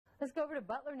Let's go over to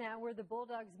Butler now, where the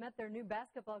Bulldogs met their new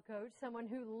basketball coach, someone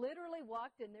who literally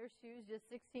walked in their shoes just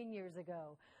 16 years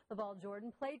ago. LaVall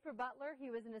Jordan played for Butler. He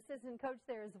was an assistant coach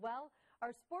there as well.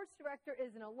 Our sports director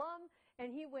is an alum,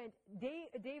 and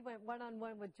Dave went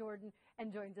one-on-one with Jordan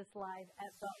and joins us live at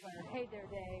Butler. Hey there,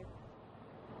 Dave.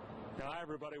 Hi,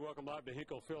 everybody. Welcome live to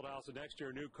Hinkle Fieldhouse. And next year,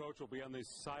 a new coach will be on the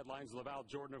sidelines. LaVall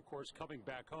Jordan, of course, coming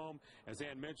back home. As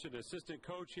Ann mentioned, assistant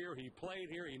coach here. He played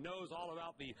here. He knows all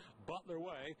about the Butler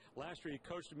way. Last year, he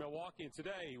coached in Milwaukee, and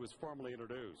today he was formally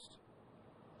introduced.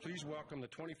 Please welcome the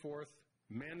 24th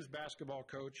men's basketball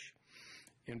coach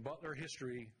in Butler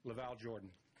history, LaVall Jordan.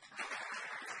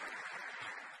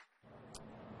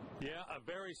 Yeah, a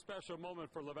very special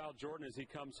moment for LaVall Jordan as he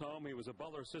comes home. He was a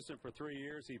Butler assistant for 3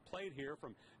 years. He played here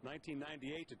from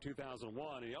 1998 to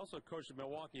 2001. He also coached in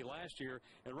Milwaukee last year.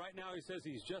 And right now he says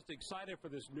he's just excited for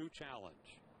this new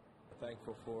challenge.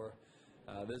 Thankful for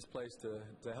this place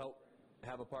to help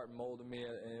have a part in molding me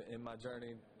in my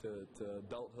journey to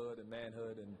adulthood and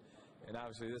manhood, and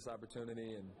obviously this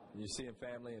opportunity, and you seeing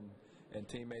family and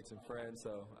teammates and friends.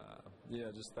 So,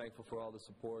 just thankful for all the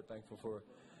support, thankful for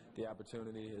the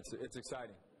opportunity. It's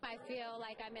exciting. I feel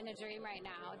like I'm in a dream right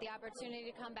now. The opportunity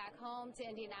to come back home to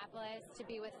Indianapolis, to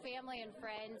be with family and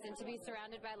friends, and to be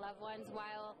surrounded by loved ones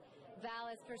while Val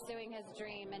is pursuing his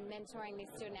dream and mentoring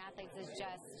these student athletes is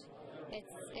just,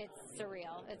 it's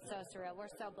surreal. It's so surreal. We're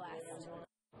so blessed.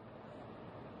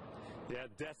 Yeah,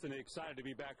 Destiny excited to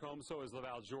be back home. So is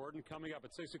LaVall Jordan. Coming up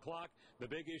at 6 o'clock, the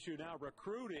big issue now,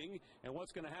 recruiting, and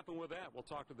what's going to happen with that. We'll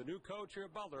talk to the new coach here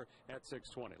at Butler at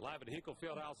 6:20. Live at Hinkle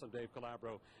Fieldhouse, I'm Dave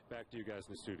Calabro. Back to you guys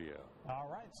in the studio. All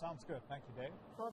right, sounds good. Thank you, Dave.